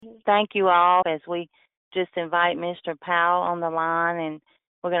thank you all as we just invite Mr. Powell on the line, and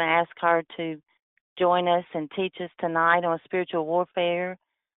we're going to ask her to join us and teach us tonight on spiritual warfare.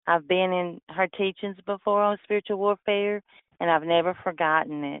 I've been in her teachings before on spiritual warfare, and I've never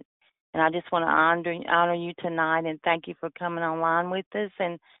forgotten it. And I just want to honor you tonight and thank you for coming online with us,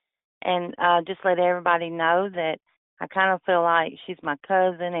 and just let everybody know that I kind of feel like she's my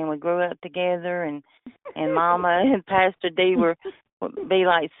cousin, and we grew up together, and Mama and Pastor D were be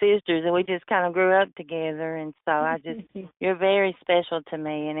like sisters, and we just kind of grew up together. And so you're very special to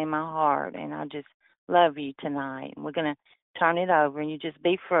me and in my heart, and I just love you tonight. And we're gonna turn it over, and you just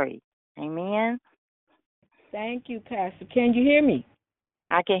be free. Amen. Thank you, Pastor. Can you hear me?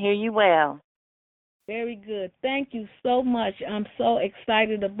 I can hear you well. Very good. Thank you so much. I'm so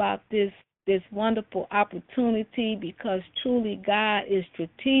excited about this wonderful opportunity because truly God is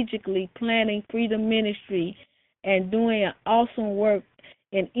strategically planning Freedom Ministry and doing an awesome work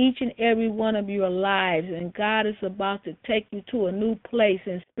in each and every one of your lives. And God is about to take you to a new place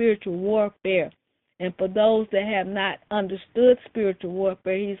in spiritual warfare. And for those that have not understood spiritual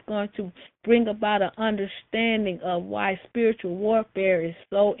warfare, He's going to bring about an understanding of why spiritual warfare is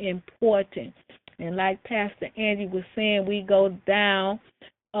so important. And like Pastor Angie was saying, we go down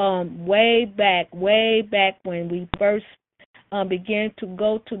way back when we first began to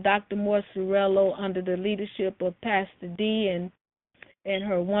go to Dr. Morcerello under the leadership of Pastor D and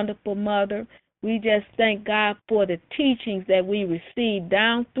her wonderful mother. We just thank God for the teachings that we received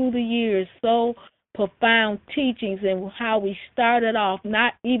down through the years, so profound teachings, and how we started off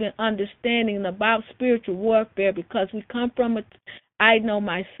not even understanding about spiritual warfare because we come from I know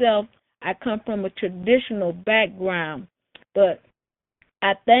myself, I come from a traditional background, but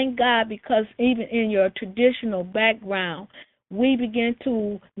I thank God because even in your traditional background, we begin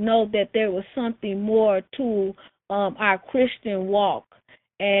to know that there was something more to our Christian walk.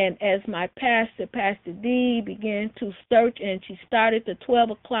 And as my pastor, Pastor D, began to search, and she started the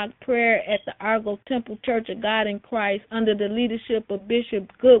 12 o'clock prayer at the Argo Temple Church of God in Christ under the leadership of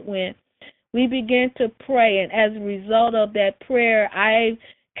Bishop Goodwin, we began to pray. And as a result of that prayer, I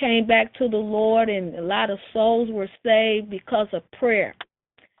came back to the Lord, and a lot of souls were saved because of prayer.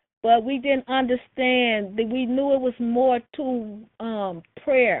 But we didn't understand that we knew it was more to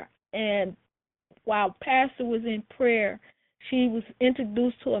prayer. And while Pastor was in prayer, she was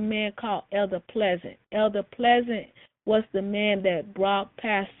introduced to a man called Elder Pleasant. Elder Pleasant was the man that brought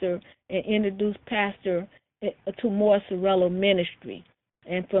Pastor and introduced Pastor to Morcerello Ministry.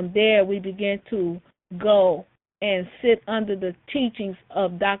 And from there, we began to go and sit under the teachings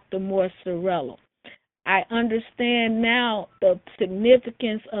of Dr. Morcerello. I understand now the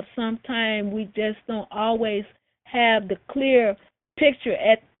significance of sometimes we just don't always have the clear picture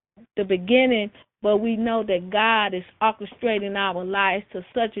at the beginning, but we know that God is orchestrating our lives to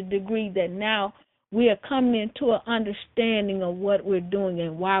such a degree that now we are coming into an understanding of what we're doing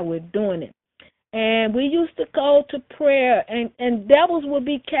and why we're doing it. And we used to go to prayer, and devils would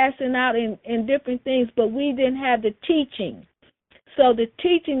be casting out in different things, but we didn't have the teaching. So the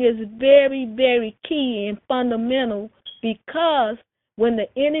teaching is very, very key and fundamental because when the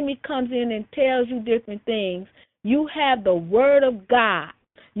enemy comes in and tells you different things, you have the Word of God.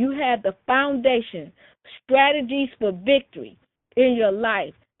 You have the foundation, strategies for victory in your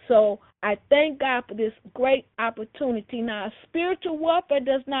life. So I thank God for this great opportunity. Now, spiritual warfare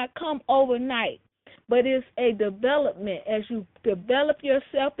does not come overnight, but it's a development as you develop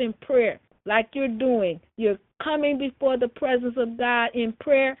yourself in prayer like you're doing. You're coming before the presence of God in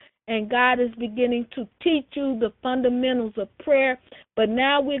prayer, and God is beginning to teach you the fundamentals of prayer. But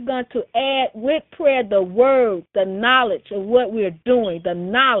now we're going to add with prayer the word, the knowledge of what we're doing, the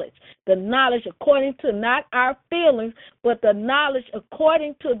knowledge according to not our feelings, but the knowledge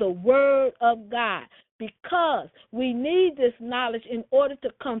according to the word of God. Because we need this knowledge in order to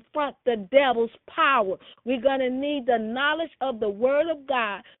confront the devil's power. We're going to need the knowledge of the Word of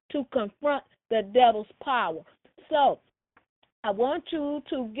God to confront the devil's power. So I want you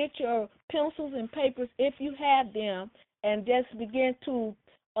to get your pencils and papers, if you have them, and just begin to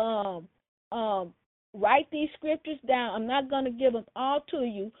write these scriptures down. I'm not going to give them all to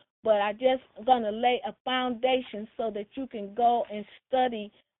you, but I just going to lay a foundation so that you can go and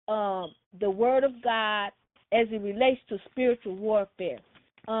study the Word of God as it relates to spiritual warfare.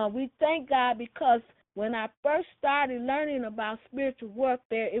 We thank God because when I first started learning about spiritual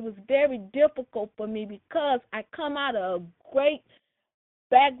warfare, it was very difficult for me because I come out of a great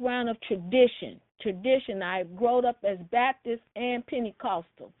background of tradition. I grew up as Baptist and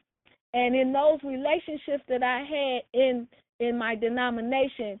Pentecostal. And in those relationships that I had in my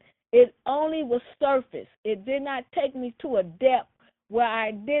denomination, it only was surface. It did not take me to a depth where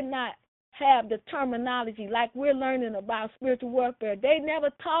I did not have the terminology like we're learning about spiritual warfare. They never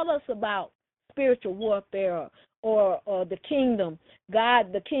taught us about spiritual warfare or the kingdom.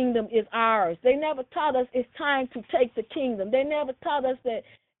 God, the kingdom is ours. They never taught us it's time to take the kingdom. They never taught us that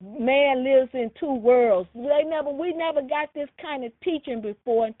man lives in two worlds. We never got this kind of teaching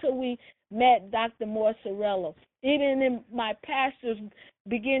before until we met Dr. Morcerello. Even in my pastor's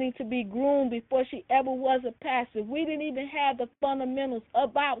beginning to be groomed before she ever was a pastor, we didn't even have the fundamentals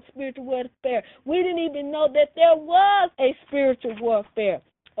about spiritual warfare. We didn't even know that there was a spiritual warfare.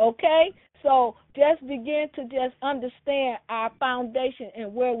 Okay? So just begin to just understand our foundation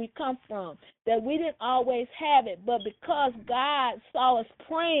and where we come from, that we didn't always have it, but because God saw us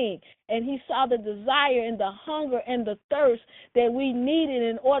praying and he saw the desire and the hunger and the thirst that we needed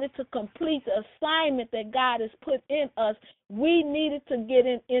in order to complete the assignment that God has put in us, we needed to get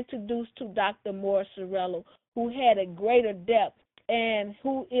introduced to Dr. Morcerello, who had a greater depth and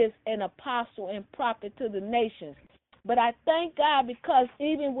who is an apostle and prophet to the nations. But I thank God because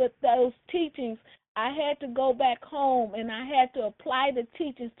even with those teachings, I had to go back home and I had to apply the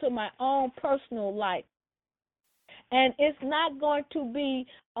teachings to my own personal life. And it's not going to be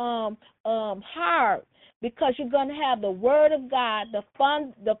hard because you're going to have the Word of God, the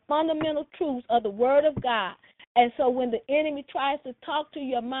fundamental truths of the Word of God. And so when the enemy tries to talk to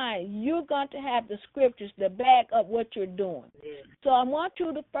your mind, you're going to have the scriptures to back up what you're doing. So I want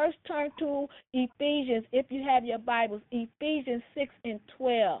you to first turn to Ephesians, if you have your Bibles, Ephesians 6 and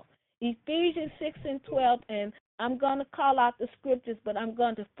 12. Ephesians 6 and 12, and I'm going to call out the scriptures, but I'm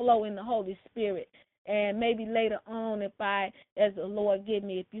going to flow in the Holy Spirit. And maybe later on, as the Lord give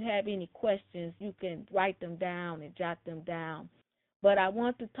me, if you have any questions, you can write them down and jot them down. But I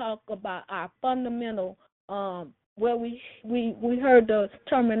want to talk about our fundamental where we heard the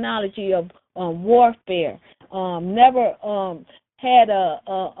terminology of warfare. Never had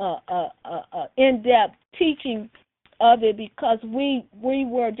a in-depth teaching of it because we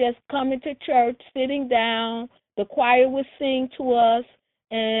were just coming to church, sitting down. The choir would sing to us,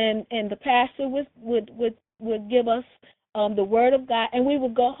 and the pastor would give us the word of God, and we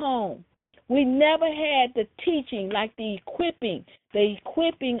would go home. We never had the teaching, like the equipping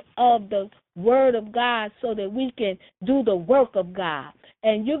of the Word of God so that we can do the work of God.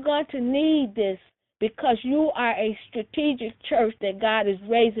 And you're going to need this because you are a strategic church that God is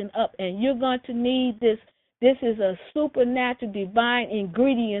raising up, and you're going to need this. This is a supernatural, divine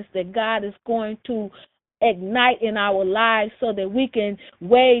ingredients that God is going to ignite in our lives so that we can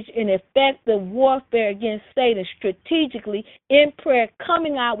wage an effective warfare against Satan strategically in prayer,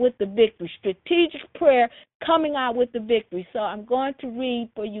 coming out with the victory. Strategic prayer, coming out with the victory. So I'm going to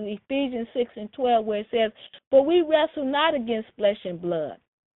read for you Ephesians 6 and 12 where it says, "For we wrestle not against flesh and blood,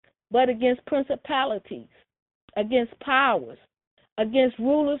 but against principalities, against powers, against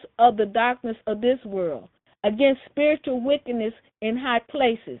rulers of the darkness of this world, against spiritual wickedness in high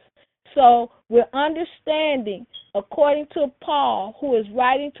places." So we're understanding, according to Paul, who is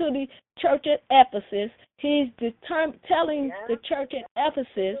writing to the church at Ephesus, he's telling the church at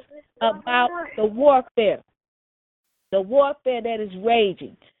Ephesus about the warfare that is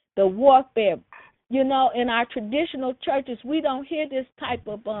raging, the warfare. You know, in our traditional churches, we don't hear this type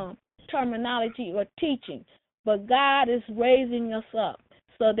of terminology or teaching, but God is raising us up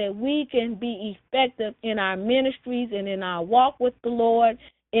so that we can be effective in our ministries and in our walk with the Lord,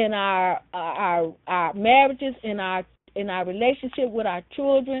 in our marriages, in our relationship with our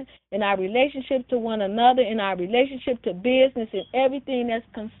children, in our relationship to one another, in our relationship to business, and everything that's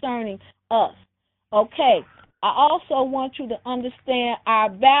concerning us. Okay, I also want you to understand our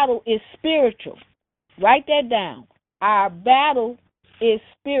battle is spiritual. Write that down. Our battle is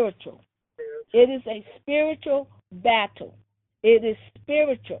spiritual. It is a spiritual battle. It is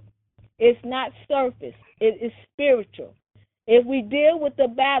spiritual. It's not surface. It is spiritual. If we deal with the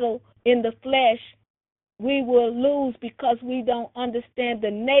battle in the flesh, we will lose because we don't understand the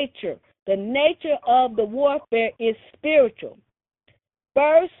nature. The nature of the warfare is spiritual.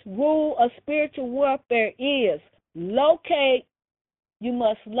 First rule of spiritual warfare is you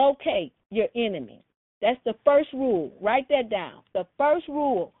must locate your enemy. That's the first rule. Write that down. The first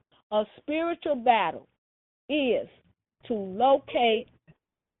rule of spiritual battle is to locate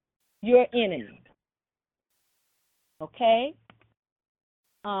your enemy. Okay?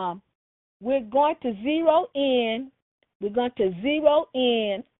 We're going to zero in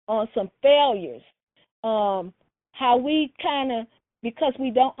on some failures. How we because we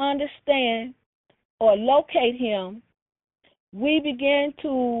don't understand or locate him, we begin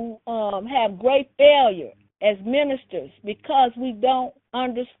to have great failure as ministers because we don't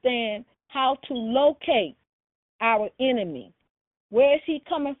understand how to locate our enemy. Where is he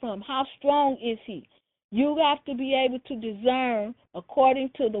coming from? How strong is he? You have to be able to discern,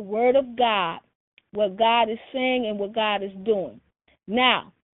 according to the word of God, what God is saying and what God is doing.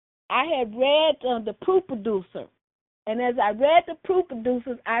 Now, I had read the Proof Producer, and as I read the Proof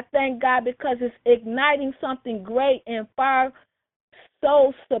Producers, I thank God because it's igniting something great and far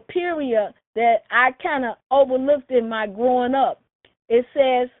so superior that I kind of overlooked in my growing up. It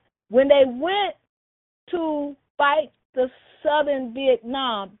says, when they went to fight the Southern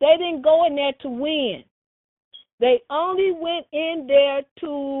Vietnam, they didn't go in there to win. They only went in there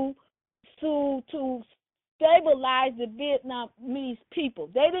to stabilize the Vietnamese people.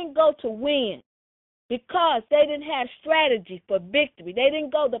 They didn't go to win because they didn't have strategy for victory. They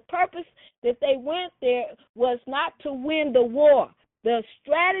didn't go. The purpose that they went there was not to win the war. The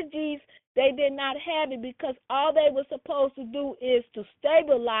strategies, they did not have it because all they were supposed to do is to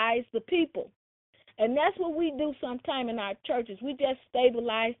stabilize the people. And that's what we do sometime in our churches. We just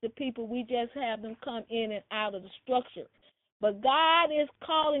stabilize the people. We just have them come in and out of the structure. But God is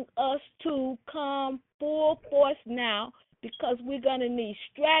calling us to come full force now because we're going to need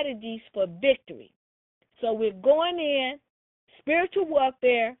strategies for victory. So we're going in, spiritual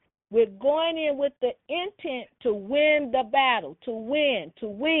warfare. We're going in with the intent to win the battle, to win, to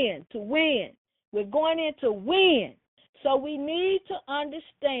win, to win. We're going in to win. So we need to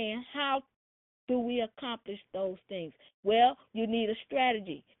understand how do we accomplish those things? Well, you need a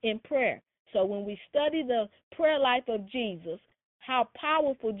strategy in prayer. So when we study the prayer life of Jesus, how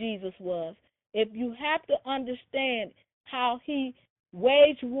powerful Jesus was, if you have to understand how he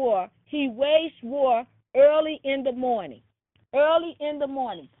waged war early in the morning. Early in the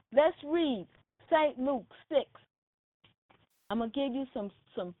morning. Let's read St. Luke 6. I'm going to give you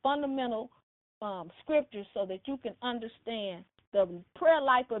some fundamental scriptures so that you can understand the prayer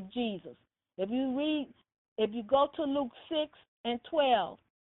life of Jesus. If you go to Luke 6:12,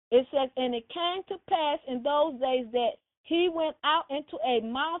 it says, and it came to pass in those days that he went out into a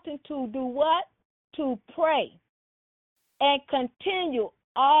mountain to do what? To pray and continue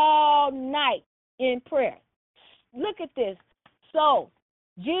all night in prayer. Look at this. So,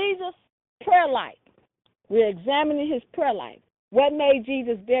 Jesus' prayer life, we're examining his prayer life. What made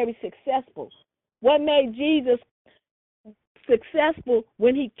Jesus very successful? What made Jesus successful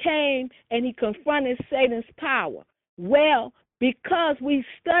when he came and he confronted Satan's power? Well, because we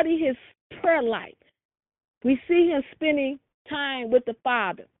study his prayer life, we see him spending time with the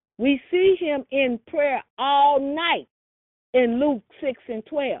Father. We see him in prayer all night in Luke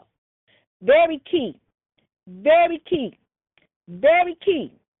 6:12. Very key. Very key. Very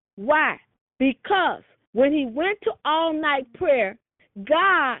key. Why? Because when he went to all-night prayer,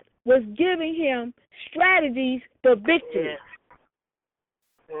 God was giving him strategies for victory.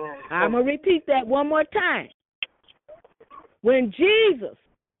 I'm going to repeat that one more time. When Jesus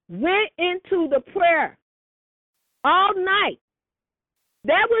went into the prayer all night,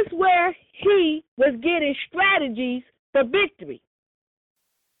 that was where he was getting strategies for victory.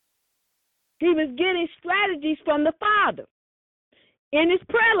 He was getting strategies from the Father in his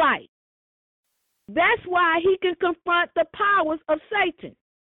prayer life. That's why he can confront the powers of Satan.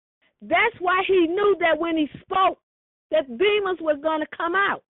 That's why he knew that when he spoke, that demons were going to come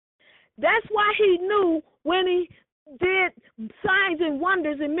out. That's why he knew when he did signs and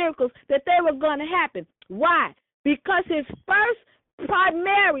wonders and miracles that they were going to happen. Why? Because his first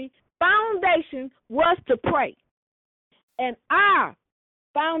primary foundation was to pray. And our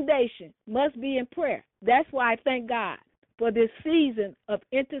foundation must be in prayer. That's why I thank God for this season of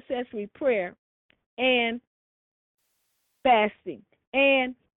intercessory prayer and fasting.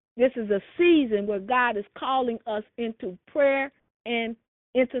 And this is a season where God is calling us into prayer and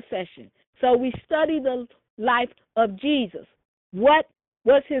intercession. So we study the life of Jesus. What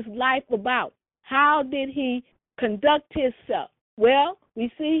was his life about? How did he conduct himself? Well,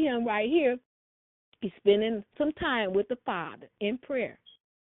 we see him right here. He's spending some time with the Father in prayer.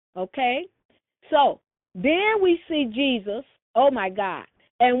 Okay? So then we see Jesus, oh my God.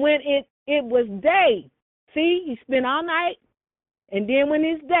 And when it was day, see, he spent all night. And then when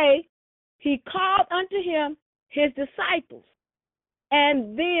it's day, he called unto him his disciples.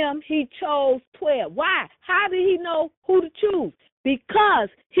 And them he chose 12. Why? How did he know who to choose? Because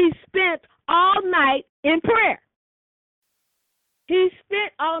he spent all night in prayer. He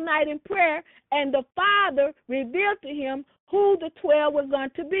spent all night in prayer, and the Father revealed to him who the 12 were going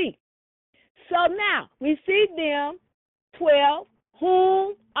to be. So now we see them 12,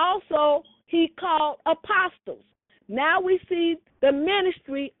 whom also he called apostles. Now we see the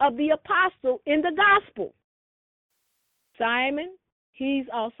ministry of the apostle in the gospel. Simon, he's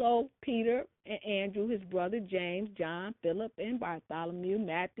also Peter, and Andrew, his brother, James, John, Philip, and Bartholomew,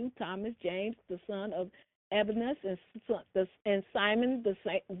 Matthew, Thomas, James, the son of Ebenezer, and Simon the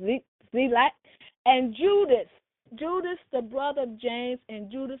Zealot, and Judas, the brother of James,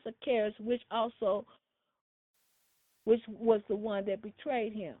 and Judas Iscariot, which was the one that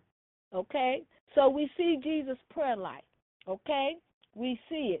betrayed him. Okay? So we see Jesus' prayer life. Okay? We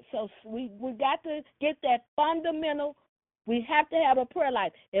see it. So we got to get that fundamental. We have to have a prayer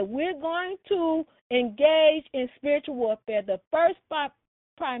life. If we're going to engage in spiritual warfare, the first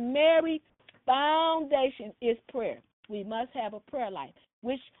primary foundation is prayer. We must have a prayer life,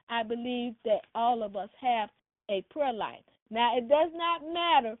 which I believe that all of us have a prayer life. Now, it does not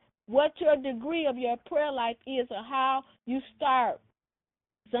matter what your degree of your prayer life is or how you start.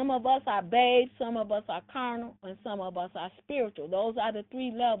 Some of us are babes, some of us are carnal, and some of us are spiritual. Those are the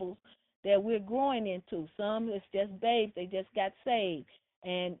three levels that we're growing into. Some it's just babes, they just got saved.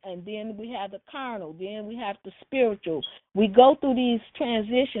 And then we have the carnal, then we have the spiritual. We go through these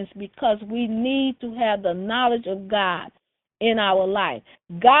transitions because we need to have the knowledge of God in our life.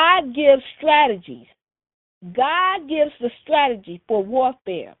 God gives strategies. God gives the strategy for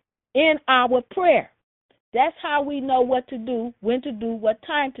warfare in our prayer. That's how we know what to do, when to do, what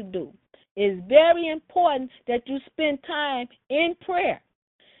time to do. It's very important that you spend time in prayer.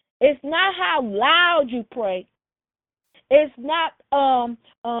 It's not how loud you pray. It's not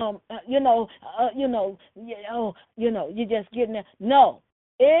you're just getting there. No.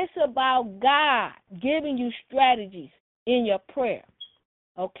 It's about God giving you strategies in your prayer.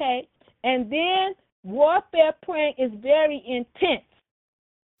 Okay? And then warfare praying is very intense.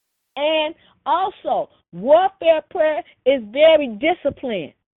 And also, warfare prayer is very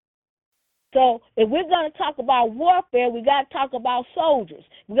disciplined. So if we're going to talk about warfare, we got to talk about soldiers.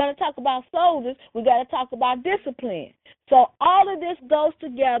 We're going to talk about soldiers, we got to talk about discipline. So all of this goes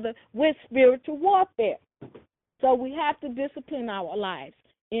together with spiritual warfare. So we have to discipline our lives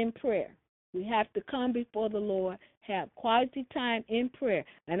in prayer. We have to come before the Lord, have quality time in prayer.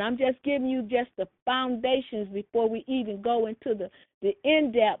 And I'm just giving you just the foundations before we even go into the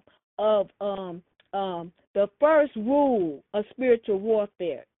in-depth of the first rule of spiritual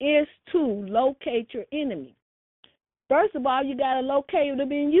warfare is to locate your enemy. First of all, you got to locate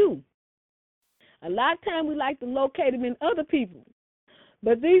them in you. A lot of times we like to locate them in other people.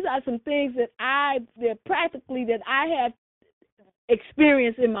 But these are some things that I have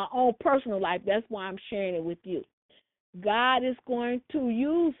experienced in my own personal life. That's why I'm sharing it with you. God is going to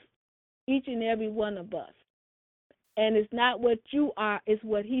use each and every one of us. And it's not what you are, it's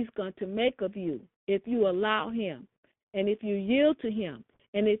what he's going to make of you if you allow him, and if you yield to him,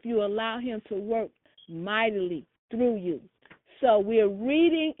 and if you allow him to work mightily through you. So we're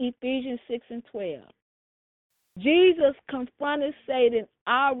reading Ephesians 6 and 12. Jesus confronted Satan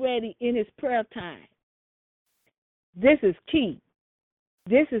already in his prayer time. This is key.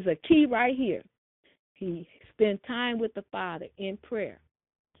 This is a key right here. He spent time with the Father in prayer.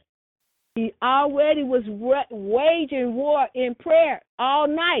 He already was waging war in prayer all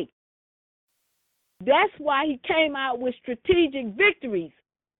night. That's why he came out with strategic victories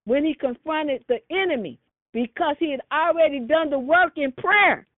when he confronted the enemy, because he had already done the work in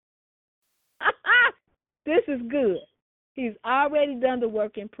prayer. This is good. He's already done the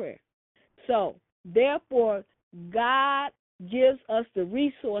work in prayer. So, therefore, God gives us the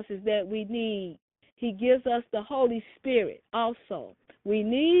resources that we need. He gives us the Holy Spirit also. We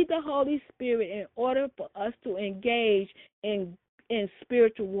need the Holy Spirit in order for us to engage in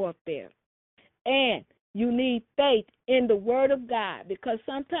spiritual warfare. And you need faith in the Word of God, because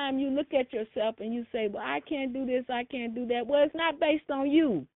sometimes you look at yourself and you say, well, I can't do this, I can't do that. Well, it's not based on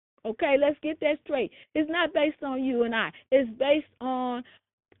you. Okay, let's get that straight. It's not based on you and I. It's based on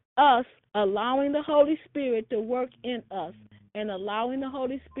us allowing the Holy Spirit to work in us, and allowing the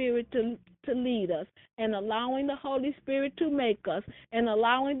Holy Spirit to lead us, and allowing the Holy Spirit to make us, and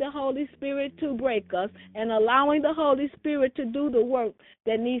allowing the Holy Spirit to break us, and allowing the Holy Spirit to do the work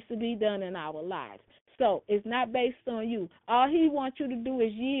that needs to be done in our lives. So it's not based on you. All he wants you to do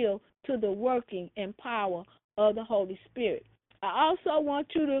is yield to the working and power of the Holy Spirit. I also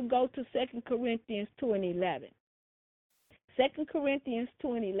want you to go to 2 Corinthians 2 and 11. 2 Corinthians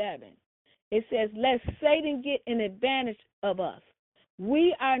 2 and 11. It says, lest Satan get an advantage of us.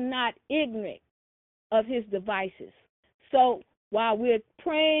 We are not ignorant of his devices. So while we're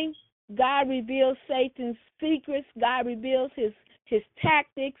praying, God reveals Satan's secrets. God reveals his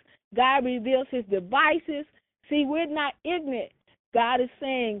tactics. God reveals his devices. See, we're not ignorant. God is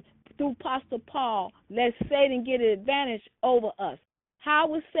saying through Apostle Paul, let Satan get an advantage over us. How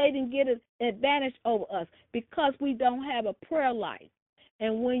will Satan get an advantage over us? Because we don't have a prayer life.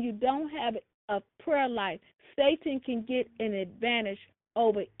 And when you don't have a prayer life, Satan can get an advantage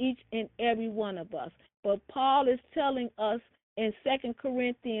over each and every one of us. But Paul is telling us in 2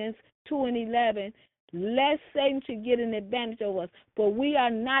 Corinthians 2:11, lest Satan should get an advantage over us. But we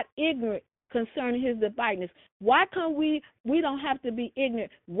are not ignorant concerning his devices. Why can't we don't have to be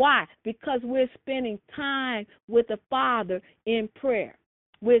ignorant? Why? Because we're spending time with the Father in prayer.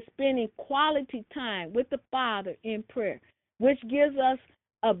 We're spending quality time with the Father in prayer, which gives us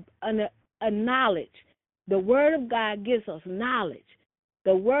a knowledge. The Word of God gives us knowledge.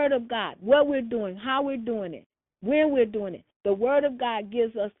 The Word of God, what we're doing, how we're doing it, when we're doing it. The Word of God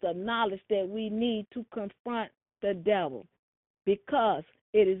gives us the knowledge that we need to confront the devil, because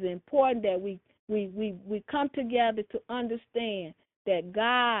it is important that we come together to understand that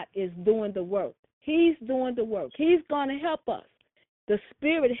God is doing the work. He's doing the work. He's going to help us. The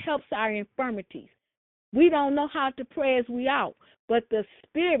Spirit helps our infirmities. We don't know how to pray as we ought, but the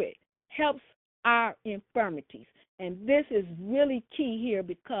Spirit helps our infirmities. And this is really key here,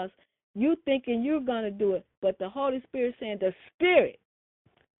 because you thinking you're going to do it, but the Holy Spirit saying the Spirit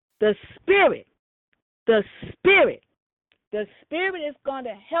is going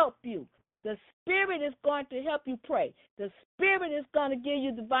to help you. The Spirit is going to help you pray. The Spirit is going to give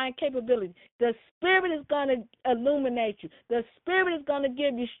you divine capability. The Spirit is going to illuminate you. The Spirit is going to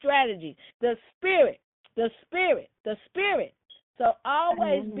give you strategy. The Spirit. So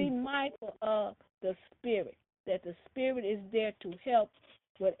always be mindful of the Spirit, that the Spirit is there to help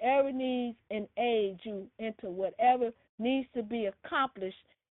whatever needs and aid you into whatever needs to be accomplished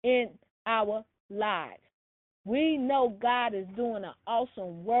in our lives. We know God is doing an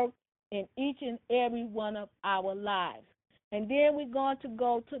awesome work in each and every one of our lives. And then we're going to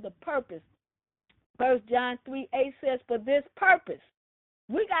go to the purpose. 1 John 3:8 says, for this purpose,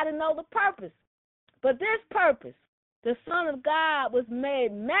 we got to know the purpose. For this purpose, the Son of God was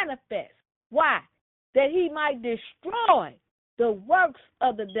made manifest. Why? That he might destroy the works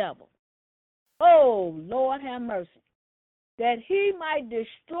of the devil. Oh, Lord have mercy. That he might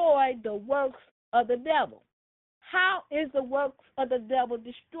destroy the works of the devil. How is the works of the devil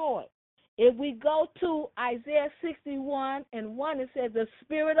destroyed? If we go to Isaiah 61:1, it says, the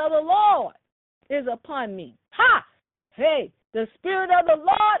Spirit of the Lord is upon me. Ha! Hey, the Spirit of the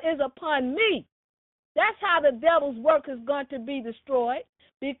Lord is upon me. That's how the devil's work is going to be destroyed,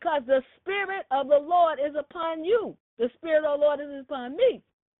 because the Spirit of the Lord is upon you. The Spirit of the Lord is upon me.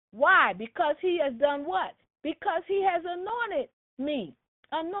 Why? Because he has done what? Because he has anointed me,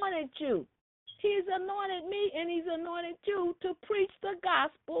 anointed you. He's anointed me, and he's anointed you to preach the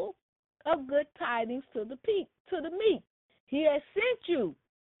gospel of good tidings to the meek. He has sent you.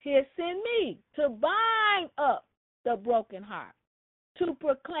 He has sent me to bind up the broken heart, to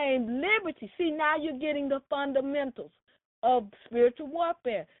proclaim liberty. See, now you're getting the fundamentals of spiritual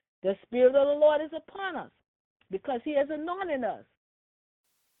warfare. The Spirit of the Lord is upon us because he has anointed us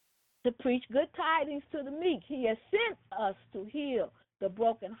to preach good tidings to the meek. He has sent us to heal the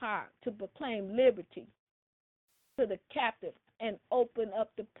broken heart, to proclaim liberty to the captive, and open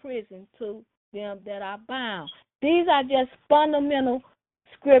up the prison to them that are bound. These are just fundamental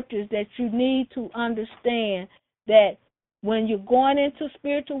scriptures that you need to understand, that when you're going into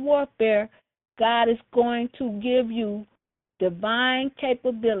spiritual warfare, God is going to give you divine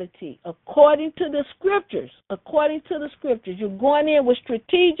capability according to the scriptures. According to the scriptures, you're going in with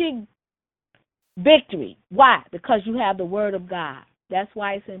strategic victory. Why? Because you have the Word of God. That's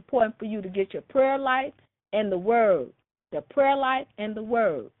why it's important for you to get your prayer life and the Word. The prayer life and the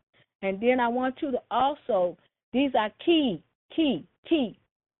Word. And then I want you to also, these are key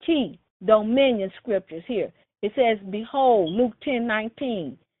dominion scriptures here. It says, behold, Luke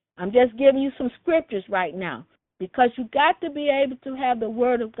 10:19. I'm just giving you some scriptures right now, because you got to be able to have the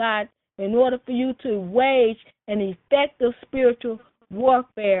Word of God in order for you to wage an effective spiritual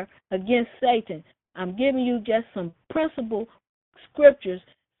warfare against Satan. I'm giving you just some principal scriptures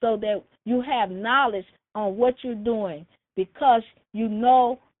so that you have knowledge on what you're doing, because you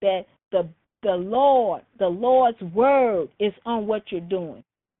know that the Lord's word is on what you're doing.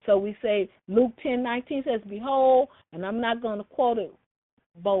 So we say Luke 10:19 says, behold, and I'm not going to quote it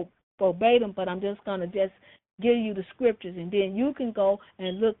verbatim, but I'm just going to give you the scriptures, and then you can go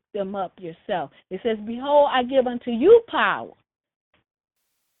and look them up yourself. It says, behold, I give unto you power.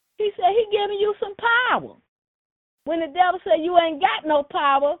 He said he giving you some power. When the devil said you ain't got no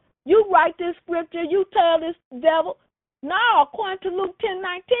power, you write this scripture, you tell this devil, no, according to Luke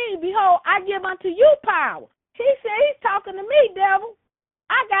 10:19, behold, I give unto you power. He said he's talking to me, devil.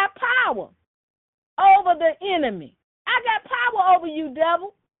 I got power over the enemy. I got power over you,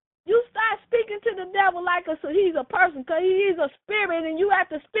 devil. You start speaking to the devil like he's a person, because he is a spirit, and you have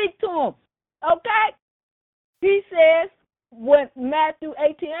to speak to him. Okay? He says, when Matthew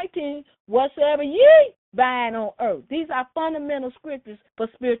 18:18, whatsoever ye bind on earth. These are fundamental scriptures for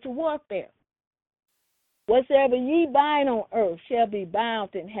spiritual warfare. Whatsoever ye bind on earth shall be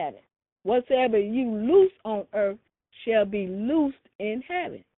bound in heaven. Whatsoever you loose on earth shall be loosed in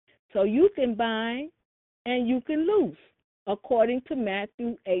heaven. So you can bind and you can loose, according to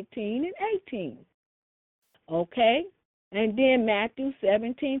Matthew 18:18. Okay? And then Matthew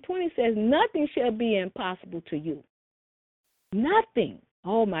 17:20 says, nothing shall be impossible to you. Nothing.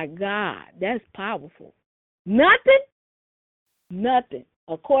 Oh my God, that's powerful. Nothing? Nothing.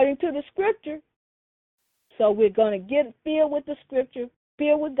 According to the scripture. So we're going to get filled with the scripture,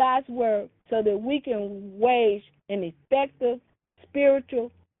 filled with God's word, so that we can wage an effective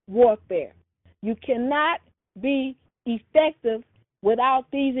spiritual warfare. You cannot be effective without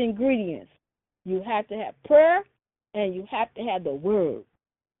these ingredients. You have to have prayer and you have to have the word.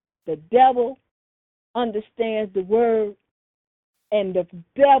 The devil understands the word, and the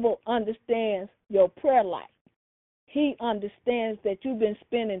devil understands your prayer life. He understands that you've been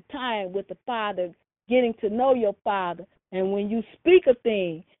spending time with the Father, getting to know your Father. And when you speak a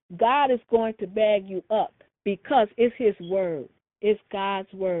thing, God is going to bag you up because it's His word. It's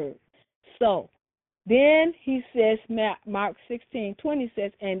God's word. So then he says, Mark 16:20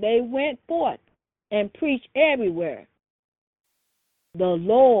 says, and they went forth and preached everywhere, the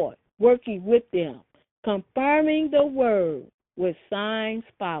Lord working with them, confirming the word with signs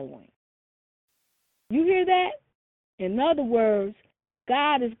following. You hear that? In other words,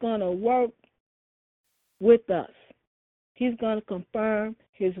 God is going to work with us. He's going to confirm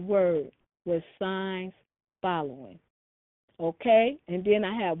His word with signs following. Okay? And then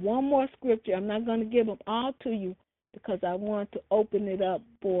I have one more scripture. I'm not going to give them all to you because I want to open it up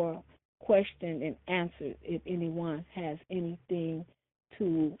for question and answer if anyone has anything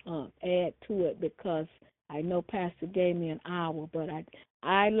to add to it, because I know Pastor gave me an hour, but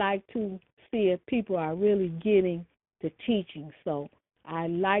I like to see if people are really getting the teaching. So I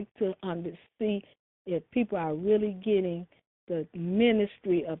like to see if people are really getting the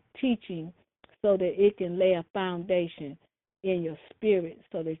ministry of teaching so that it can lay a foundation in your spirit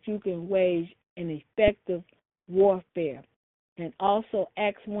so that you can wage an effective warfare. And also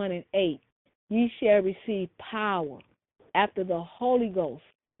Acts 1:8, ye shall receive power after the Holy Ghost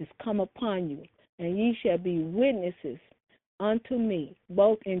is come upon you, and ye shall be witnesses unto me,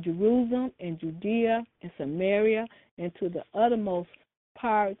 both in Jerusalem and Judea and Samaria and to the uttermost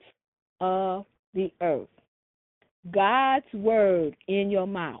parts of the earth. God's word in your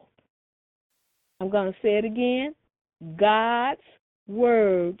mouth. I'm going to say it again. God's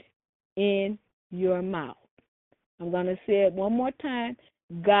word in your mouth. I'm going to say it one more time.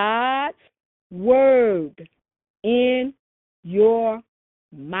 God's word in your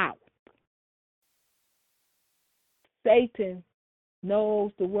mouth. Satan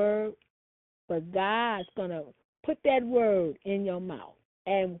knows the word, but God's going to put that word in your mouth.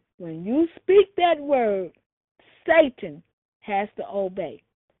 And when you speak that word, Satan has to obey.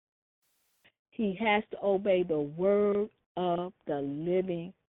 He has to obey the word of the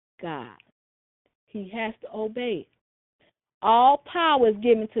living God. He has to obey it. All power is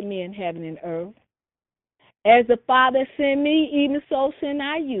given to me in heaven and earth. As the Father sent me, even so send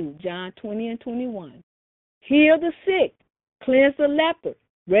I you. John 20:21. Heal the sick, cleanse the leper,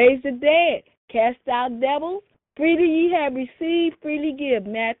 raise the dead, cast out devils. Freely ye have received, freely give.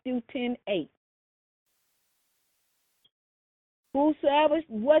 Matthew 10:8.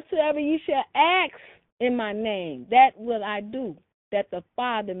 Whatsoever ye shall ask in my name, that will I do, that the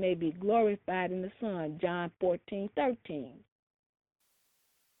Father may be glorified in the Son. John 14:13.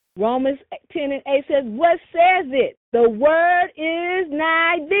 Romans 10:8 says, what says it? The word is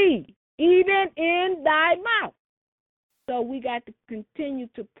nigh thee, even in thy mouth. So we got to continue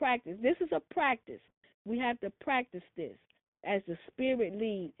to practice. This is a practice. We have to practice this. As the Spirit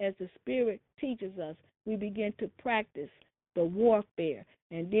leads, as the Spirit teaches us, we begin to practice the warfare.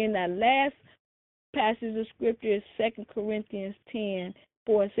 And then that last passage of Scripture is 2 Corinthians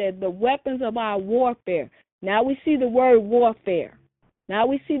 10:4. It says, the weapons of our warfare. Now we see the word warfare. Now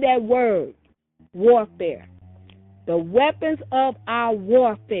we see that word, warfare. The weapons of our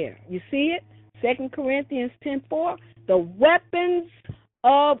warfare. You see it? 2 Corinthians 10:4. The weapons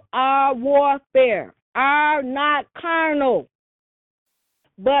of our warfare are not carnal,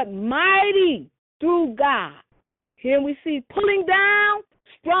 but mighty through God. Here we see pulling down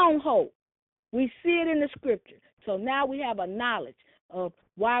strongholds. We see it in the scripture. So now we have a knowledge of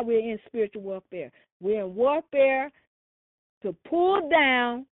why we're in spiritual warfare. We're in warfare to pull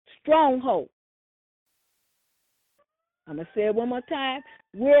down strongholds. I'm going to say it one more time.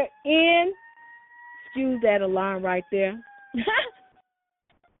 We're in use that alarm right there.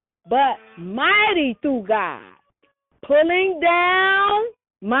 But mighty through God. Pulling down,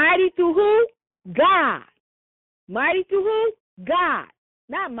 mighty through who? God. Mighty through who? God.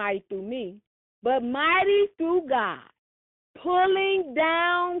 Not mighty through me, but mighty through God. Pulling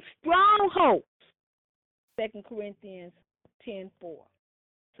down strongholds. 2 Corinthians 10:4.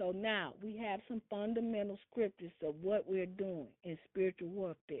 So now we have some fundamental scriptures of what we're doing in spiritual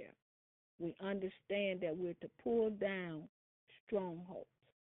warfare. We understand that we're to pull down strongholds.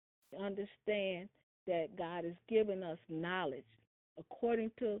 We understand that God has given us knowledge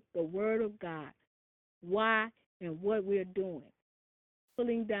according to the Word of God, why and what we're doing,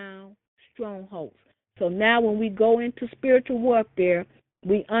 pulling down strongholds. So now when we go into spiritual warfare,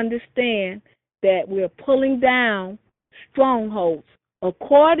 we understand that we're pulling down strongholds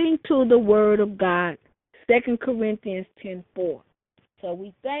according to the Word of God, 2 Corinthians 10:4. So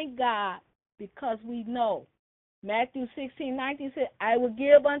we thank God because we know Matthew 16:19 said, I will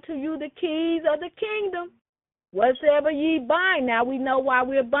give unto you the keys of the kingdom. Whatsoever ye bind. Now we know why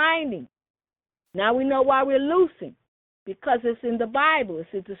we're binding. Now we know why we're loosing. Because it's in the Bible.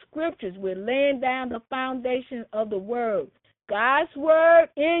 It's in the scriptures. We're laying down the foundation of the word. God's word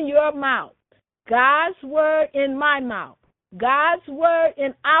in your mouth. God's word in my mouth. God's word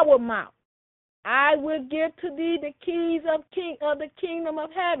in our mouth. I will give to thee the keys of the kingdom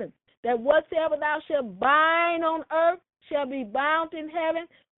of heaven, that whatsoever thou shalt bind on earth shall be bound in heaven.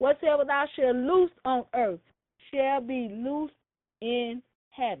 Whatsoever thou shalt loose on earth shall be loosed in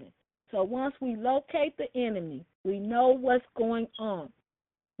heaven. So once we locate the enemy, we know what's going on.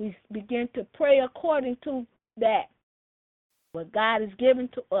 We begin to pray according to that, what God has given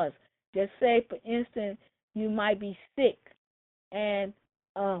to us. Just say, for instance, you might be sick, and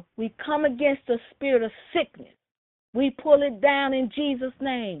we come against the spirit of sickness. We pull it down in Jesus'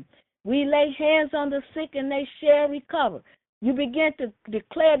 name. We lay hands on the sick, and they shall recover. You begin to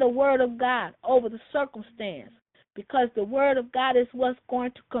declare the word of God over the circumstance, because the word of God is what's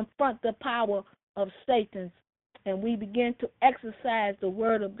going to confront the power of Satan. And we begin to exercise the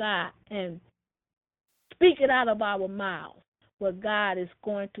word of God and speak it out of our mouths, what God is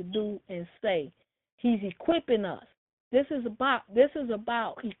going to do and say. He's equipping us. This is about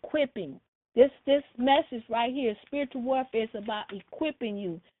equipping. This message right here, spiritual warfare, is about equipping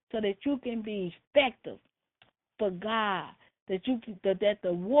you so that you can be effective for God. That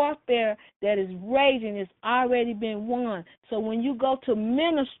the warfare that is raging has already been won. So when you go to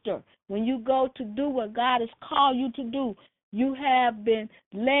minister, when you go to do what God has called you to do, you have been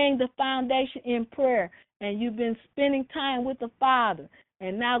laying the foundation in prayer, and you've been spending time with the Father.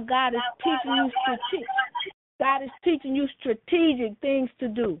 And now God is teaching you strategic things to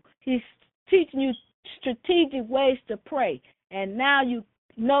do. He's teaching you strategic ways to pray. And now you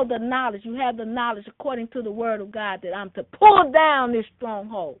know the knowledge. You have the knowledge according to the word of God that I'm to pull down this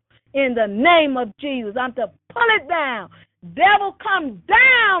stronghold in the name of Jesus. I'm to pull it down. Devil, come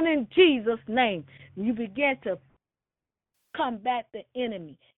down in Jesus' name. You begin to combat the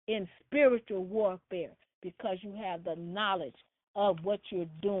enemy in spiritual warfare because you have the knowledge of what you're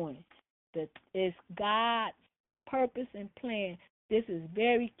doing. That is God's purpose and plan. This is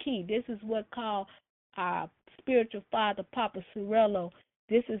very key. This is what called our spiritual father, Papa Cirillo.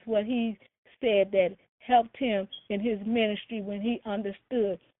 This is what he said that helped him in his ministry when he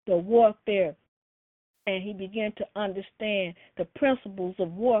understood the warfare and he began to understand the principles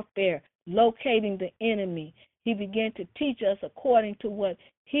of warfare, locating the enemy. He began to teach us according to what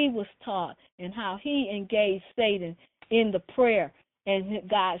he was taught and how he engaged Satan in the prayer. And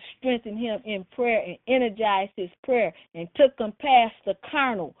God strengthened him in prayer and energized his prayer and took him past the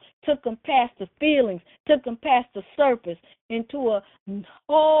carnal, took him past the feelings, took him past the surface into a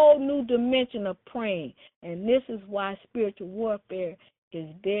whole new dimension of praying. And this is why spiritual warfare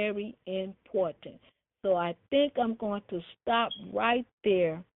is very important. So I think I'm going to stop right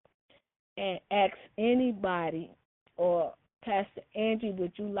there and ask anybody, or Pastor Angie,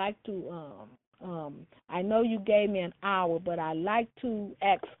 would you like to I know you gave me an hour, but I like to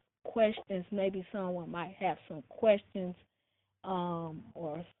ask questions. Maybe someone might have some questions or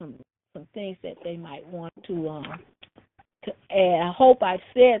some things that they might want to add. I hope I've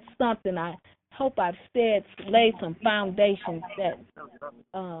said something. I hope I've laid some foundations that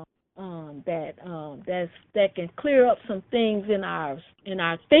can clear up some things in our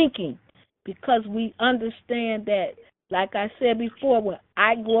thinking, because we understand that, like I said before, when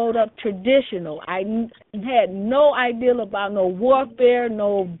I grew up traditional, I had no idea about no warfare,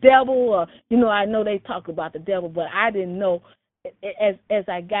 no devil. I know they talk about the devil, but I didn't know. As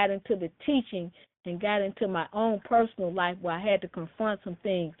I got into the teaching and got into my own personal life where I had to confront some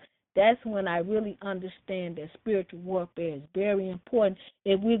things, that's when I really understand that spiritual warfare is very important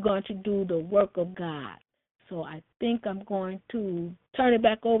if we're going to do the work of God. So I think I'm going to turn it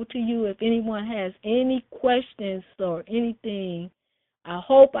back over to you if anyone has any questions or anything. I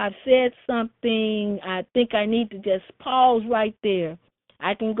hope I've said something. I think I need to just pause right there.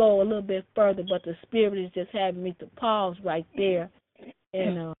 I can go a little bit further, but the Spirit is just having me to pause right there.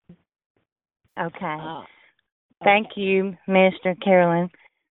 And Okay. uh, Thank you, Minister Carolyn.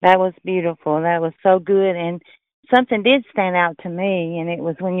 That was beautiful. That was so good. And something did stand out to me, and it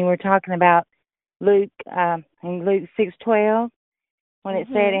was when you were talking about Luke, in Luke 6:12, when it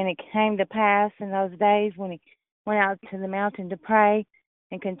said, "And it came to pass in those days when he went out to the mountain to pray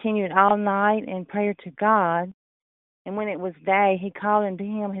and continued all night in prayer to God. And when it was day, he called unto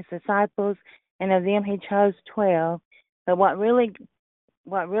him his disciples, and of them he chose 12." But what really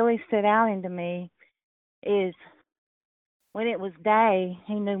stood out into me is when it was day,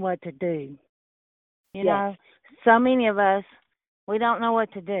 he knew what to do. You know, so many of us, we don't know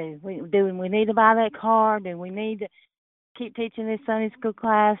what to do. We need to buy that car? Do we need to keep teaching this Sunday school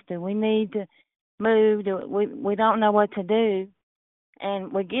class? Do we need to move? We don't know what to do.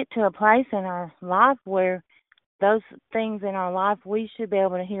 And we get to a place in our life where those things in our life, we should be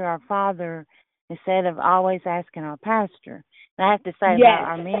able to hear our Father instead of always asking our pastor. And I have to say about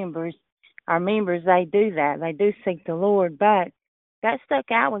our members, they do that. They do seek the Lord. But that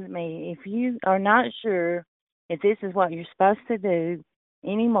stuck out with me. If you are not sure if this is what you're supposed to do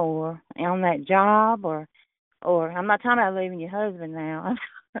anymore on that job, or I'm not talking about leaving your husband now.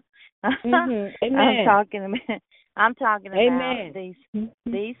 Amen. I'm talking about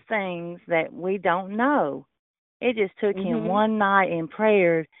these things that we don't know. It just took him one night in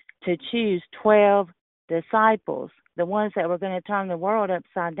prayer to choose 12 disciples, the ones that were going to turn the world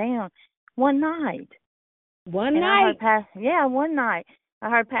upside down. One night. One night. One night. I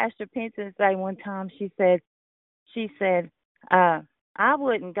heard Pastor Pinson say one time. She said, I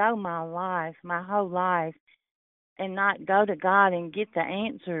wouldn't go my whole life, and not go to God and get the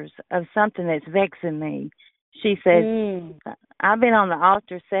answers of something that's vexing me. She said, I've been on the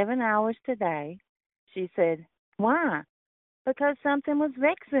altar 7 hours today. She said, why? Because something was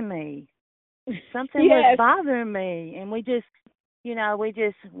vexing me. Something was bothering me. And we just,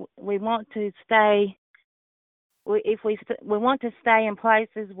 we want to stay, we want to stay in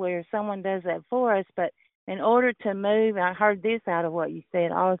places where someone does that for us. But in order to move, I heard this out of what you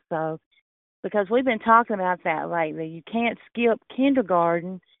said also, because we've been talking about that lately. You can't skip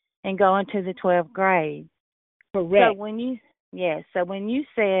kindergarten and go into the 12th grade. Correct. So when you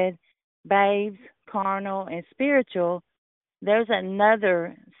said babes, carnal, and spiritual, there's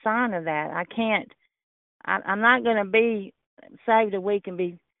another sign of that. I'm not going to be saved a week and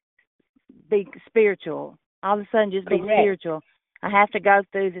be spiritual. All of a sudden just be spiritual. I have to go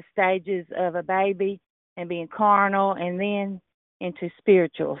through the stages of a baby and being carnal and then into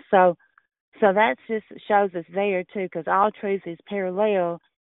spiritual. So that just shows us there, too, because all truth is parallel.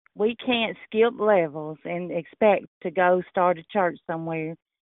 We can't skip levels and expect to go start a church somewhere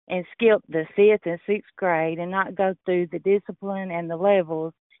and skip the 5th and 6th grade and not go through the discipline and the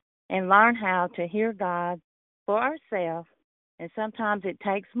levels and learn how to hear God for ourselves. And sometimes it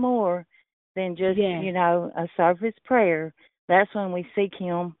takes more than just, a surface prayer. That's when we seek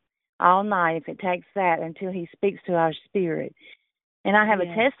him all night, if it takes that, until he speaks to our spirit. And I have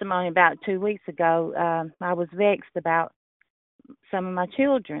a testimony about 2 weeks ago. I was vexed about some of my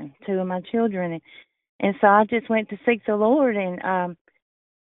children, 2 of my children. And so I just went to seek the Lord. And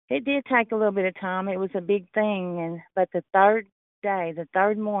it did take a little bit of time. It was a big thing. But the third day, the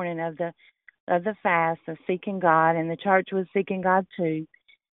third morning of the fast of seeking God, and the church was seeking God too.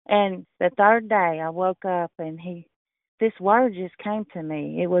 And the third day I woke up and this word just came to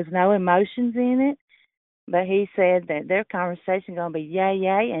me. It was no emotions in it. But he said that their conversation going to be yay,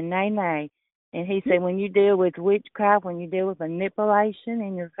 yay, and nay, nay. And he said when you deal with witchcraft, when you deal with manipulation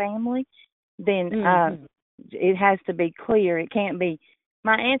in your family, then it has to be clear. It can't be,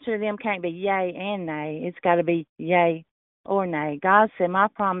 my answer to them can't be yay and nay. It's got to be yay or nay. God said my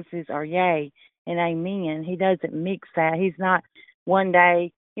promises are yay and amen. He doesn't mix that. He's not one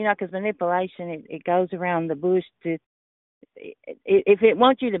day, because manipulation, it goes around the bush to, if it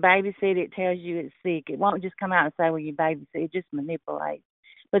wants you to babysit, it tells you it's sick. It won't just come out and say, well, you babysit. It just manipulates.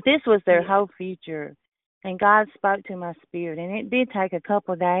 But this was their whole future. And God spoke to my spirit. And it did take a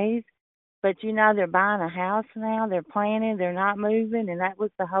couple of days. But, they're buying a house now. They're planning. They're not moving. And that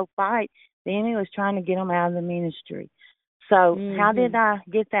was the whole fight. The enemy was trying to get them out of the ministry. So how did I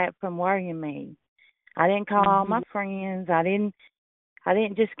get that from worrying me? I didn't call all my friends. I didn't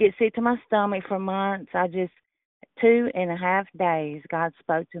just get sick to my stomach for months. I just 2.5 days, God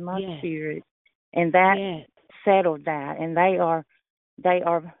spoke to my spirit, and that settled that. And they are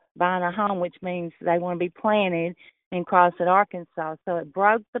buying a home, which means they want to be planted in Crossett, Arkansas. So it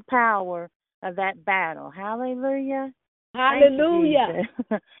broke the power of that battle. Hallelujah. Hallelujah.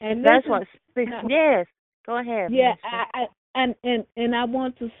 And that's what. Yes. Go ahead. Yeah. And I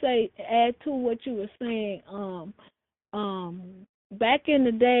want to add to what you were saying. Back in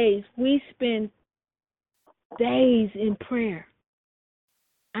the days, we spent days in prayer.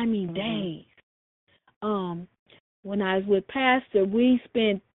 I mean, days. When I was with Pastor, we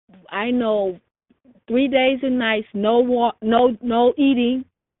spent, 3 days and nights, no eating,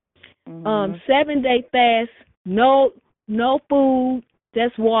 7-day fast, no food,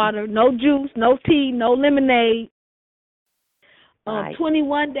 just water, no juice, no tea, no lemonade.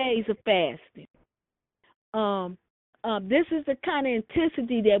 21 days of fasting. This is the kind of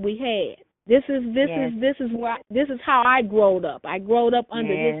intensity that we had. This is how I growed up. I growed up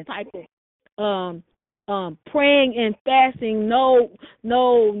under this type of praying and fasting, no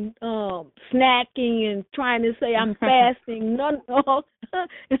snacking and trying to say I'm fasting.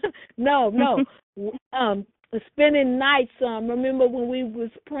 No. Spending nights. Remember when we was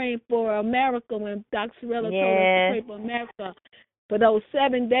praying for America, when Dr. Sorella told us to pray for America. For those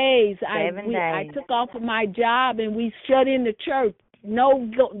 7 days, I took off of my job and we shut in the church.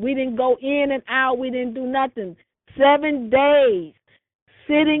 We didn't go in and out. We didn't do nothing. 7 days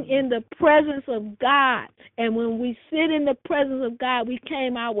sitting in the presence of God. And when we sit in the presence of God, we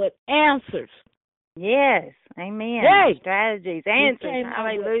came out with answers. Yes. Amen. Strategies, answers.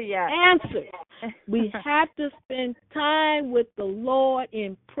 Hallelujah. Answers. We have to spend time with the Lord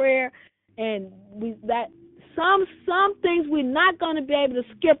in prayer, and some things we're not going to be able to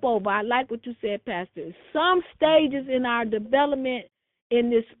skip over. I like what you said, Pastor. Some stages in our development in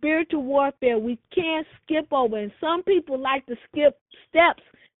this spiritual warfare we can't skip over, and some people like to skip steps.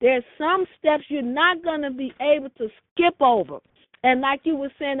 There's some steps you're not going to be able to skip over. And like you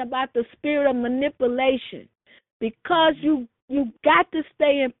were saying about the spirit of manipulation, because you got to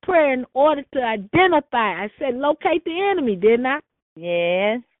stay in prayer in order to identify. I said locate the enemy, didn't I?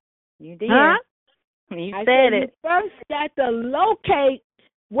 Yes, you did. Huh? You said it. You first got to locate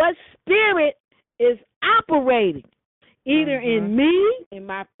what spirit is operating. Either in me, in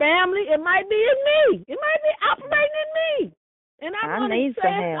my family, it might be in me. It might be operating in me. And I want to say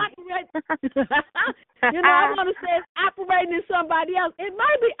it's operating. I want to say it's operating in somebody else. It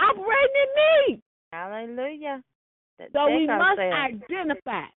might be operating in me. Hallelujah. So we must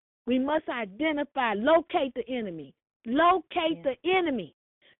identify. We must identify, locate the enemy. Locate the enemy.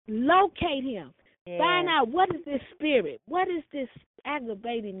 Locate him. Find out what is this spirit. What is this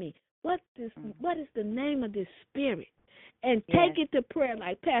aggravating me? What is the name of this spirit? And take it to prayer,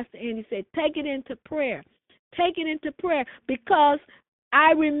 like Pastor Andy said. Take it into prayer. Take it into prayer, because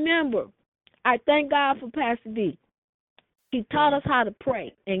I remember, I thank God for Pastor D. He taught us how to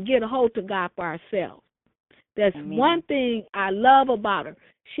pray and get a hold to God for ourselves. That's one thing I love about her.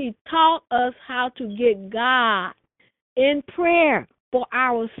 She taught us how to get God in prayer for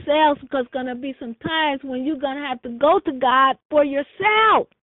ourselves, because going to be some times when you're going to have to go to God for yourself.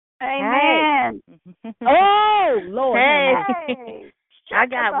 Amen. Hey. Oh, Lord. Hey. I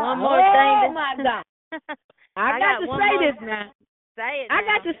got one more thing. Oh, my God. I got to say this now. Say it now. I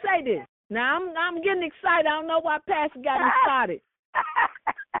got to say this. Now, I'm getting excited. I don't know why Pastor got me started.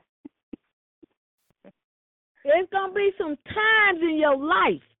 There's going to be some times in your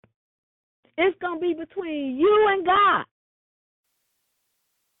life. It's going to be between you and God.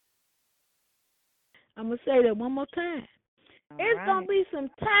 I'm going to say that one more time. It's going to be some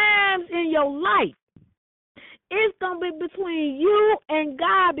times in your life. It's going to be between you and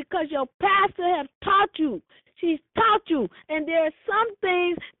God, because your pastor has taught you. She's taught you. And there are some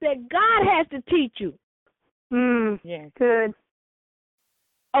things that God has to teach you. Yes. Good.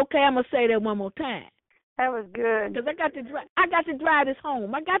 Okay, I'm going to say that one more time. That was good. Because I got to drive this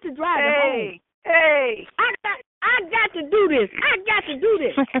home. I got to drive it home. Hey. I got to do this. I got to do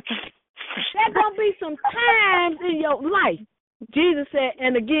this. There's going to be some times in your life. Jesus said,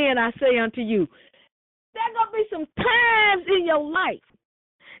 and again I say unto you, there's going to be some times in your life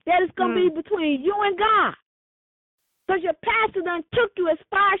that it's going to be between you and God. Because your pastor done took you as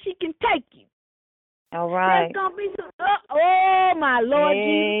far as she can take you. All right. There's going to be some, oh my Lord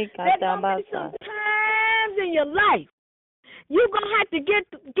Jesus. There's going to be some times in your life you're going to have to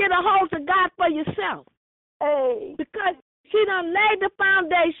get a hold of God for yourself. Hey. Because she done laid the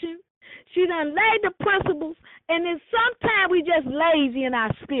foundation. She done laid the principles. And then sometimes we just lazy in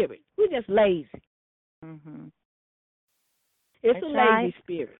our spirit. We just lazy. Mm-hmm. It's a lazy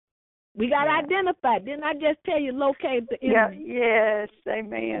spirit. We got to identify. Didn't I just tell you locate the enemy? Yes,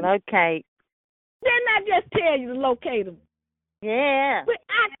 amen. Locate. Didn't I just tell you to locate him? Yeah. But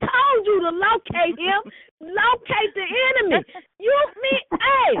I told you to locate him. Locate the enemy. Lord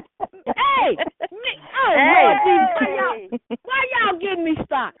Jesus, why y'all getting me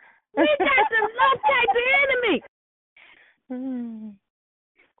stopped? We got to locate the enemy.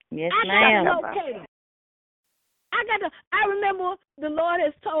 Yes, ma'am. I got to locate him. I remember the Lord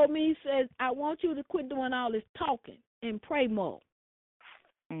has told me, he says, I want you to quit doing all this talking and pray more.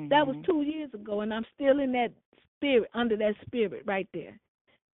 Mm-hmm. That was 2 years ago, and I'm still in that spirit, under that spirit right there.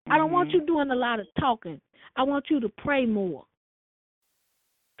 I don't want you doing a lot of talking. I want you to pray more.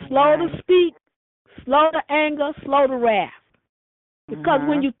 Slow to speak, slow to anger, slow to wrath. Because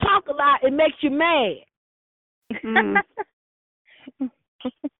when you talk a lot, it makes you mad.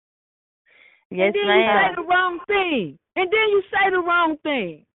 Yes, and then you say the wrong thing. And then you say the wrong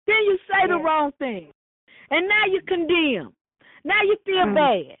thing. Then you say the wrong thing. And now you condemn. Now you feel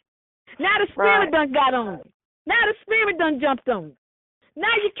bad. Now the spirit done got on you. Now the spirit done jumped on you.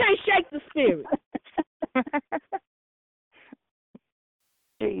 Now you can't shake the spirit.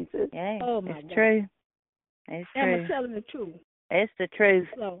 Jesus. Yeah, oh my it's God. True. It's true. I'm telling the truth. It's the truth.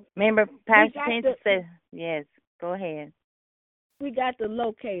 So, remember, Pastor Tinsley said, yes, go ahead. We got to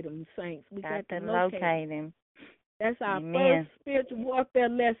locate him, saints. We got to locate him. That's our first spiritual warfare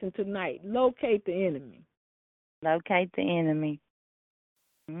lesson tonight. Locate the enemy. Locate the enemy.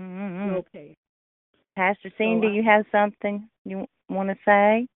 Mm-hmm. Okay. Pastor Cindy, you have something you want to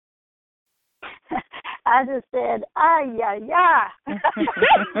say? I just said, ay, ay, ay.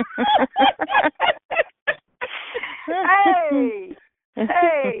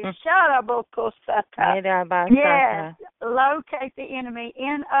 Hey, Sharabokosata. Yes, locate the enemy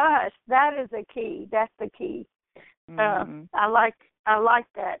in us. That is the key. That's the key. I like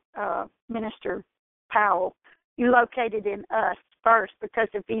that, Minister Powell. You locate it in us first, because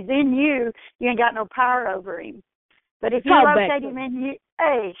if he's in you, you ain't got no power over him. But if you locate him in you,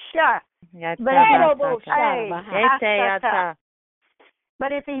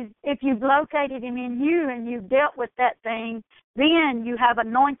 but if you've located him in you and you've dealt with that thing, then you have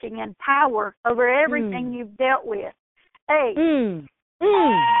anointing and power over everything you've dealt with. Hey. Glory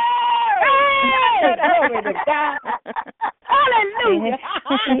to God. Hallelujah.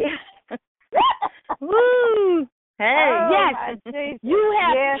 Woo. Hey. Yes. You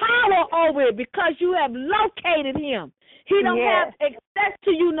have power over it because you have located him. He don't have access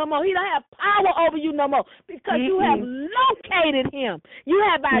to you no more. He don't have power over you no more because you have located him. You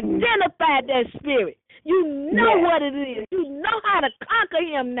have identified that spirit. You know what it is. You know how to conquer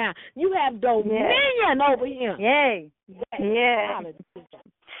him now. You have dominion over him. Yay. Yes.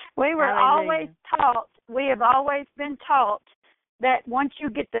 We have always been taught that once you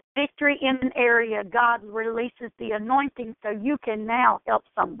get the victory in an area, God releases the anointing so you can now help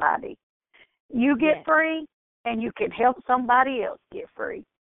somebody. You get free, and you can help somebody else get free.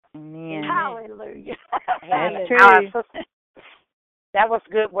 Amen. Hallelujah. That's true. That was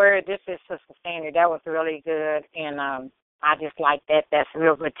a good word. This is Sister Sandy. That was really good, and I just like that. That's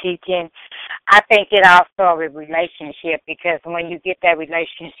real good teaching. I think it also a relationship, because when you get that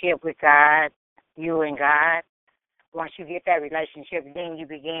relationship with God, you and God, once you get that relationship, then you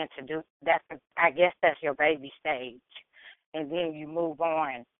begin to do I guess that's your baby stage, and then you move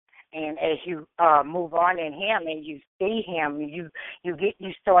on. And as you move on in Him and you see Him, you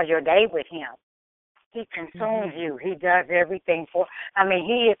start your day with Him. He consumes you. He does everything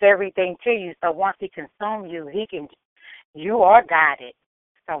He is everything to you. So once He consumes you, you are guided.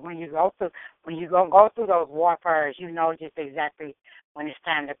 So when you go through those warfares, you know just exactly when it's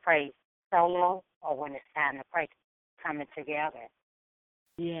time to pray solo or when it's time to pray coming together.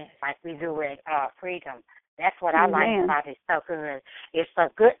 Yes. Like we do at Freedom. That's what I like about it. So good. It's so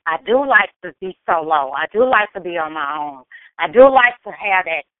good. I do like to be solo. I do like to be on my own. I do like to have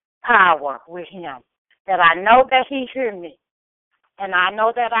that power with Him, that I know that He hears me, and I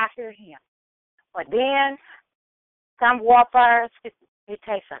know that I hear Him. But then some warfares, it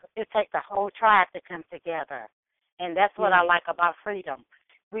takes a whole tribe to come together, and that's what I like about Freedom.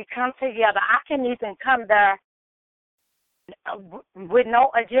 We come together. I can even come there with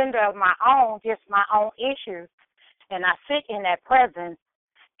no agenda of my own, just my own issues, and I sit in that presence,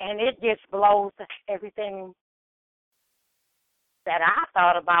 and it just blows everything that I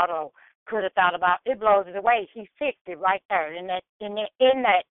thought about or could have thought about. It blows it away. He fixed it right there in that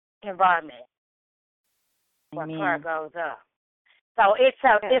environment where prayer goes up. So it's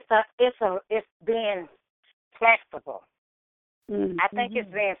being flexible. I think it's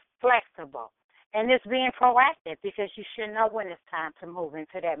being flexible. And it's being proactive because you should know when it's time to move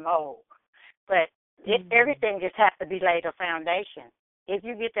into that mode. But everything just has to be laid a foundation. If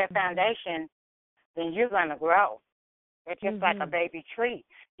you get that foundation, then you're going to grow. It's just like a baby tree.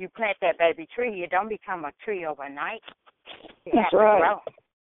 You plant that baby tree, it don't become a tree overnight. It has to grow.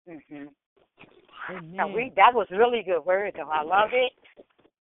 Mm-hmm. So that was really good word, though. I love it.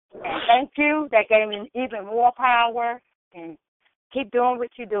 And thank you. That gave me even more power. And keep doing what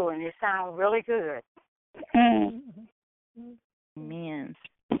you're doing. It sounds really good. Amen.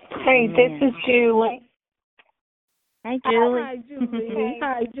 Hey, this is Julie. Hey, Julie. Hi, Julie.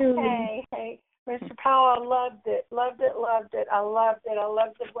 Hi, Julie. Hey. Mr. Powell, I loved it. I loved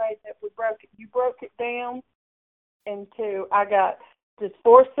the way that we broke it. You broke it down into, I got just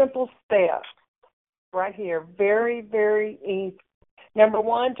 4 simple steps right here. Very, very easy. Number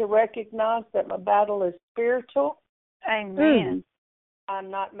 1, to recognize that my battle is spiritual. Amen. I'm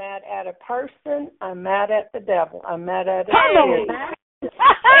not mad at a person. I'm mad at the devil. I'm mad at a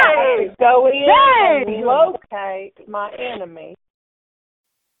Hey. Go in and locate my enemy.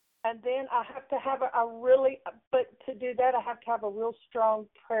 And then I have to have but to do that, I have to have a real strong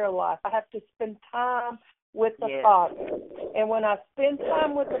prayer life. I have to spend time with the Father. And when I spend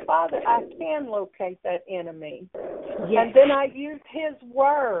time with the Father, I can locate that enemy. Yes. And then I use His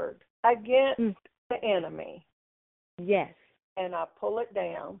word against the enemy. Yes. And I pull it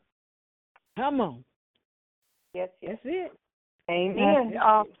down. Come on. Yes. That's it. Amen. That's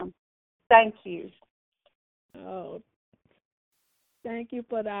awesome. Thank you. Oh, thank you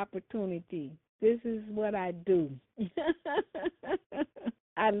for the opportunity. This is what I do.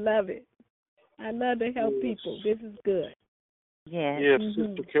 I love it. I love to help people. This is good. Yes. Yes,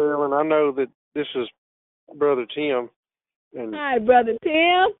 Sister Carolyn. I know that this is Brother Tim. And hi, Brother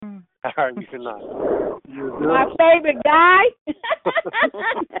Tim. how are you tonight? My favorite guy.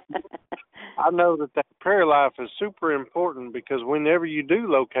 I know that prayer life is super important because whenever you do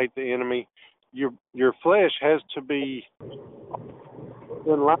locate the enemy, your flesh has to be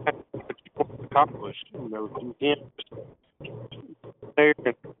in line with what you want to accomplish. You know, you can't just there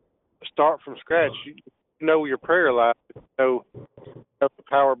and start from scratch. You know your prayer life. You know the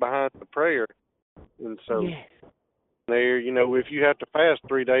power behind the prayer, and so there, you know, if you have to fast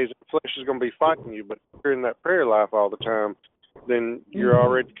 3 days, the flesh is going to be fighting you. But if you're in that prayer life all the time, then you're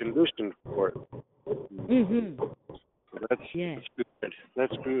already conditioned for it. That's good.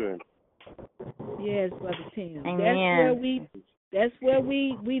 That's good. Yes, Brother Tim. Amen. That's where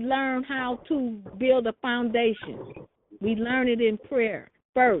we learn how to build a foundation. We learn it in prayer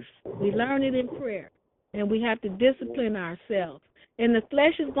first. We learn it in prayer. And we have to discipline ourselves. And the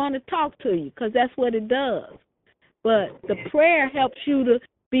flesh is going to talk to you because that's what it does. But the prayer helps you to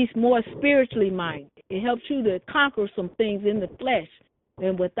be more spiritually minded. It helps you to conquer some things in the flesh.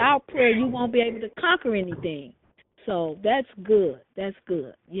 And without prayer, you won't be able to conquer anything. So that's good. That's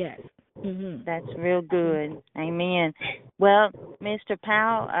good. Yes. That's real good. Amen. Well, Mr.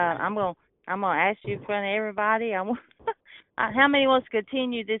 Powell, I'm gonna ask you in front of everybody. How many wants to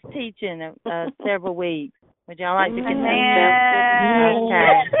continue this teaching several weeks? Would y'all like to continue?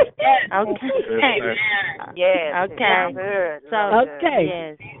 Okay. Yes. Okay. Good.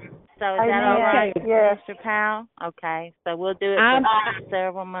 Yes. So is that all right, Mr. Powell? Okay. So we'll do it for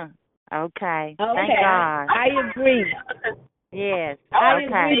several months. Okay. Thank God. I agree. Yes. I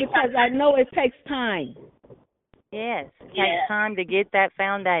agree because I know it takes time. Yes. It takes time to get that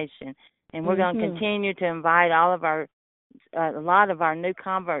foundation. And we're going to continue to invite all of our a lot of our new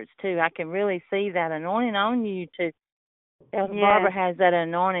converts too. I can really see that anointing on you to Elder Barbara has that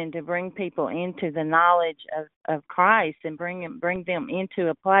anointing to bring people into the knowledge of Christ and bring them into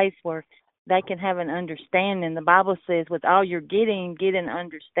a place where they can have an understanding. The Bible says with all you're getting, get an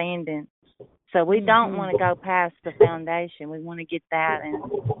understanding. So we don't want to go past the foundation. We want to get that and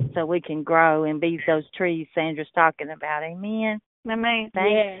so we can grow and be those trees Sandra's talking about. Amen. Amen.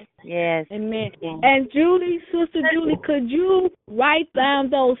 Yes. Amen. And Sister Julie, could you write down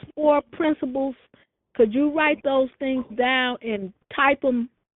those 4 principles? Could you write those things down and type them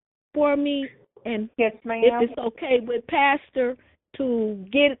for me? And yes, ma'am. If it's okay with Pastor to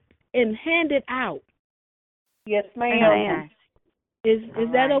get and hand it out. Yes, ma'am. Is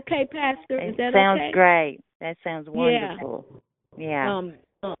that okay, Pastor? Is that sounds okay? Great. That sounds wonderful. Yeah.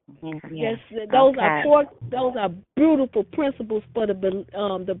 Yes, those are beautiful principles for the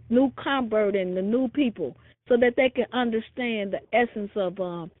new convert and the new people, so that they can understand the essence of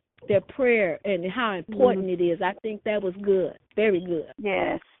their prayer and how important it is. I think that was good, very good.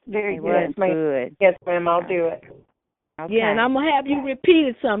 Yes, very good. Good. Yes, ma'am, I'll do it. Okay. Yeah, and I'm gonna have you repeat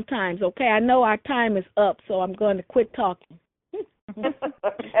it sometimes. Okay, I know our time is up, so I'm going to quit talking.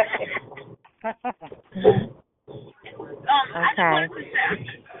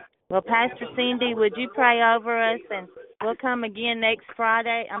 Well, Pastor Cindy, would you pray over us, and we'll come again next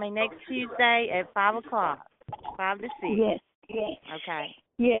Tuesday at 5 o'clock, 5 to 6. Yes, yes. Okay.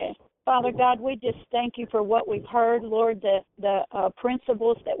 Yes. Father God, we just thank you for what we've heard, Lord, the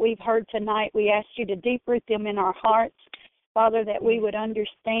principles that we've heard tonight. We ask you to deep root them in our hearts, Father, that we would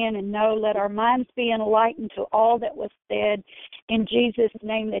understand and know. Let our minds be enlightened to all that was said in Jesus'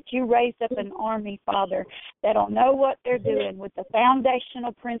 name, that you raise up an army, Father, that'll know what they're doing with the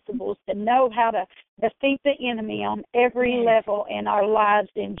foundational principles to know how to defeat the enemy on every level in our lives.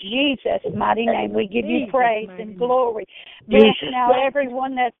 In Jesus' mighty name, we give you praise and glory. Bless now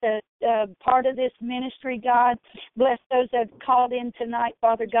everyone that's a part of this ministry, God. Bless those that have called in tonight,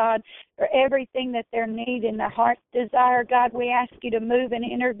 Father God, for everything that their need and their heart's desire, God. We ask you to move and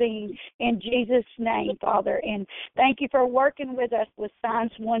intervene in Jesus' name, Father. And thank you for working with us with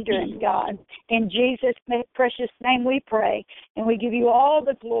signs, wonders, God. In Jesus' precious name we pray, and we give you all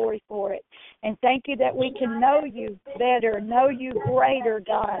the glory for it. And thank you that we can know you better, know you greater,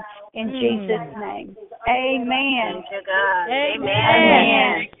 God, in Jesus' name. Amen. Thank you, God. Amen.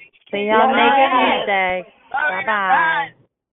 Amen. See y'all next Tuesday. Bye-bye.